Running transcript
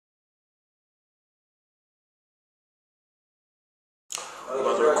I'm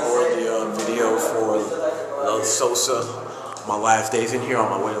about to record the video for Love Sosa. My last days in here on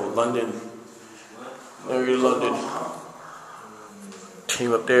my way to London. Mary London.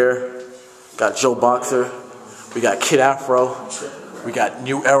 Team up there. Got Joe Boxer. We got Kid Afro. We got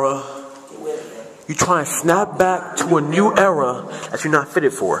New Era. You trying to snap back to a new era that you're not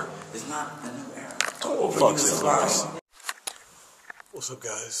fitted for. It's not a new era. Oh, fuck this. What's up,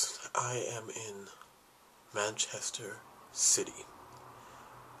 guys? I am in Manchester City.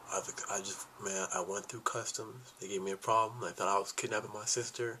 I went through customs. They gave me a problem. I thought I was kidnapping my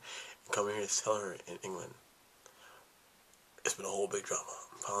sister and coming here to sell her in England. It's been a whole big drama.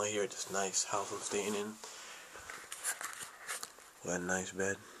 I'm finally here at this nice house I'm staying in. Got a nice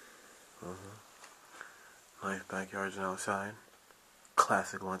bed. Nice backyards and outside.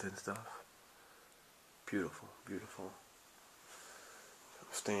 Classic London stuff. Beautiful, beautiful. I'm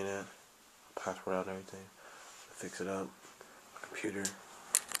staying at. Passport out and everything. Fix it up. My computer.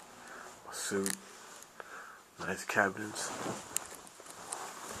 My suit. Nice cabinets.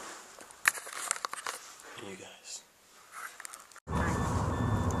 And you guys.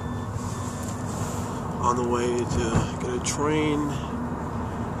 On the way to get a train.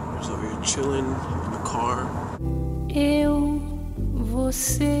 Just over here chilling in the car. Eu,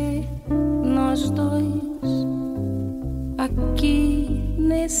 você, nós dois, aqui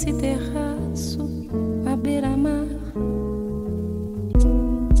nesse terraço à beira-mar.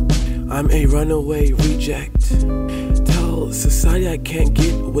 I'm a runaway reject. Tell society I can't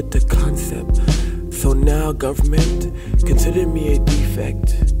get with the concept. So now government, consider me a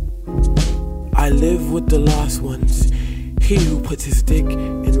defect. I live with the lost ones. He who puts his dick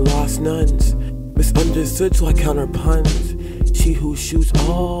in lost nuns. Misunderstood, so I counter puns. She who shoots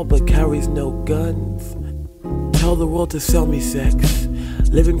all but carries no guns. Tell the world to sell me sex.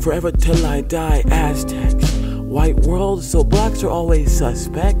 Living forever till I die, Aztecs. White world, so blacks are always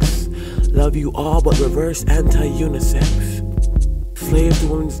suspects. Love you all but reverse anti-unisex. Slave to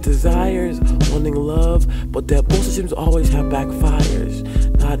women's desires, wanting love, but their bullshit systems always have backfires.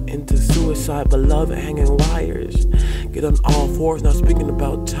 Not into suicide, but love hanging wires. Get on all fours, not speaking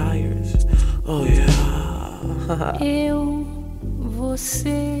about tires. Oh yeah. Eu,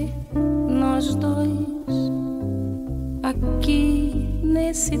 você, nós dois, aqui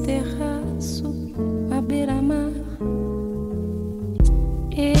nesse terraço à beira-mar.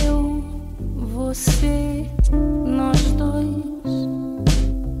 Eu, você, nós dois,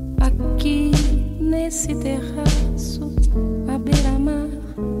 aqui nesse terraço à beira-mar.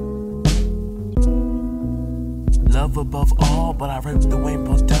 Love above all, but I rape the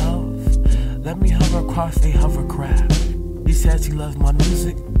rainbow dove. Let me hover across a hovercraft. He says he loves my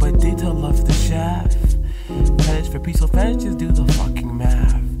music, but detail loves the shaft. Fetish for peaceful fetishes, do the fucking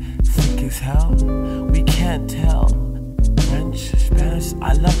math. Sick as hell, we can't tell. French, Spanish,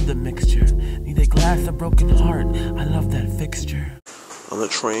 I love the mixture. Need a glass of broken heart, I love that fixture. On the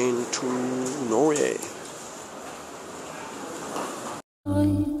train to Norway.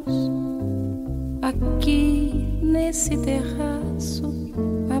 Aqui nesse terraço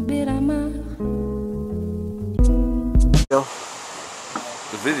à beira-mar.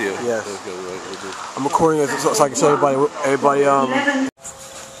 The video? Yes. I'm recording it so I can show everybody,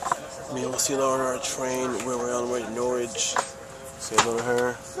 me and Lucilla are on our train. We're on the way to Norwich. Say hello to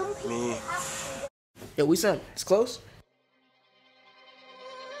her, me. Yo, we said it's close.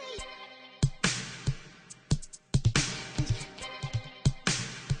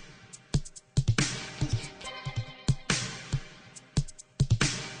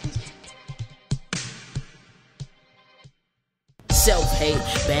 Self-hate,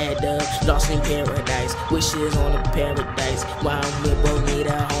 bad dub, lost in paradise. Wishes on a paradise. While I'm with bro, need a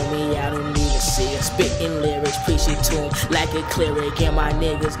homie, I don't even see it. Spitting lyrics, preach it to him like a cleric. And my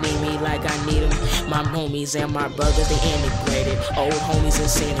niggas need me like I need them. My homies and my brothers, they integrated. Old homies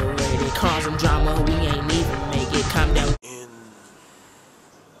incinerated. Cause some drama, we ain't even make it. Calm down. In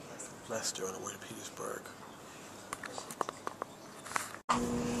Leicester on the way to Petersburg.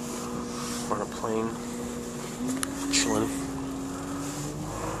 We're on a plane, chilling.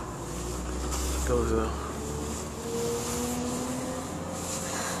 Goes Does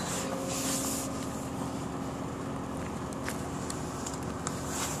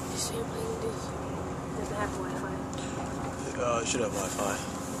it have Wi-Fi? It should have Wi-Fi.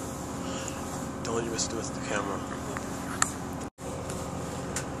 Don't let you miss the camera.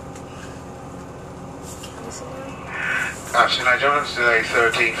 Absolutely, no Johns, today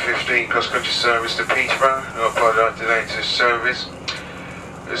 13:15 cross-country service to Peterborough. No apologize today to service.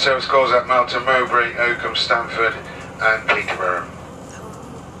 The service calls at Melton, Mowbray, Oakham, Stamford and Peterborough.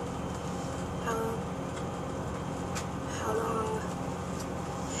 How long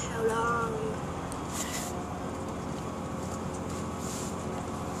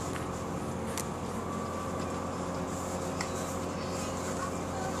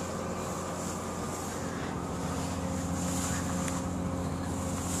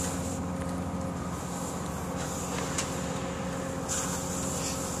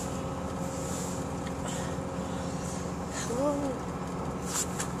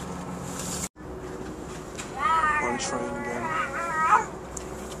train again.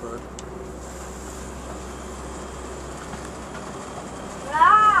 Pittsburgh.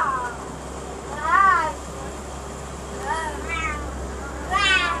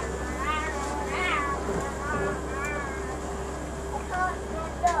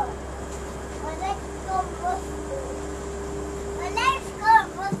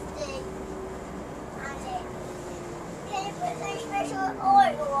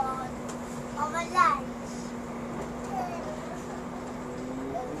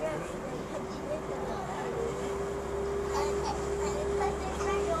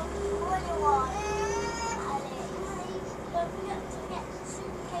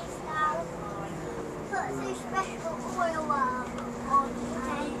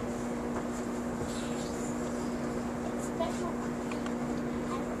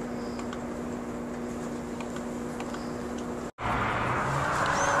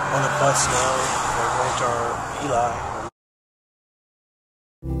 On the bus now, we're going to our Eli.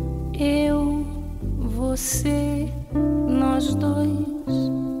 Eu, você, nós dois,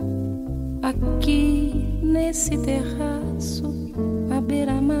 aqui nesse terraço, à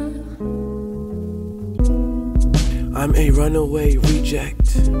beira-mar. I'm a runaway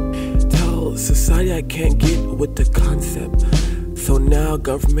reject. Tell society I can't get with the concept. So now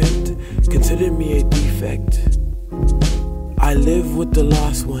government, consider me a defect. I live with the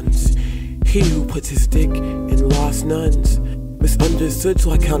lost ones. He who puts his dick in lost nuns. Misunderstood,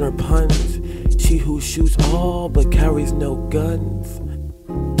 so I counter puns. She who shoots all but carries no guns.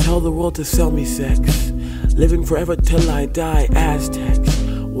 Tell the world to sell me sex. Living forever till I die, Aztecs.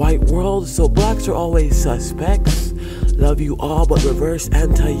 White world, so blacks are always suspects. Love you all but reverse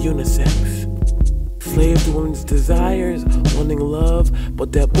anti-unisex. Slave to women's desires, wanting love,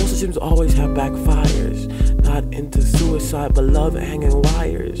 but their bullshit systems always have backfires. Not into suicide, but love hanging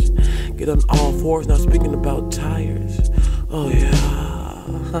wires. Get on all fours, not speaking about tires. Oh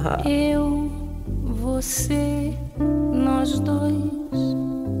yeah. Eu, você, nós dois,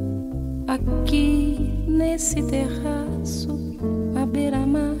 aqui nesse terraço, à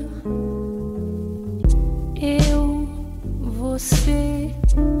beira-mar. Eu, você,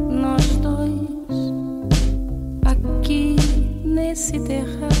 nós dois, aqui nesse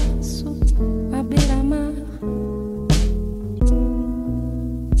terraço, à beira-mar.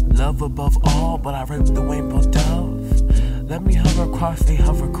 Love above all, but I rape the rainbow dove. Let me hover across a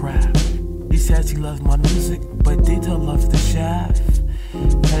hovercraft. He says he loves my music, but detail loves the shaft.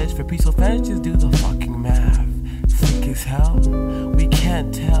 Fetish for peaceful fetishes, do the fucking math. Sick as hell, we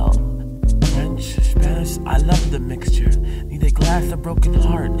can't tell. French, Spanish, I love the mixture. Need a glass of broken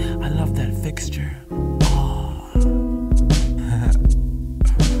heart, I love that fixture. Oh.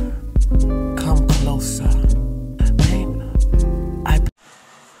 Come closer. Pain,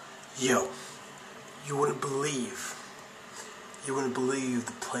 Yo, you wouldn't believe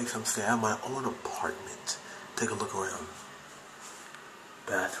the place I'm staying. I have my own apartment. Take a look around.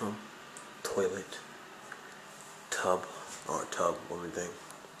 Bathroom, toilet, tub, one thing.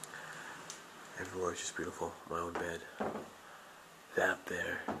 Everywhere is just beautiful. My own bed. That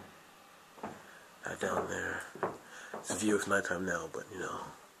there. That down there. It's view, it's nighttime now, but you know.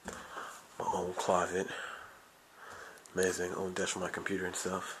 My own closet. Amazing. Own desk for my computer and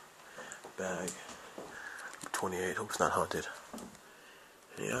stuff. Bag. 28. Hope it's not haunted.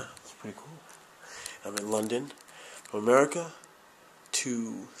 Yeah, it's pretty cool. I'm in London. From America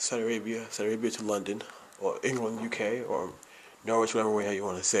to Saudi Arabia to London, or England, UK, or Norwich, whatever way you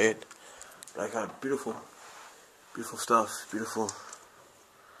want to say it. But I got beautiful stuff, beautiful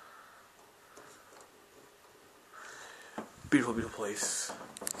place.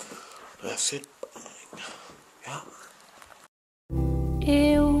 That's it. Yeah.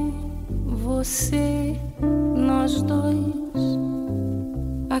 Eu, você, nós dois,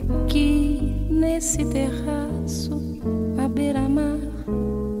 aqui nesse terraço, à beira-mar.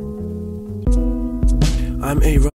 I'm a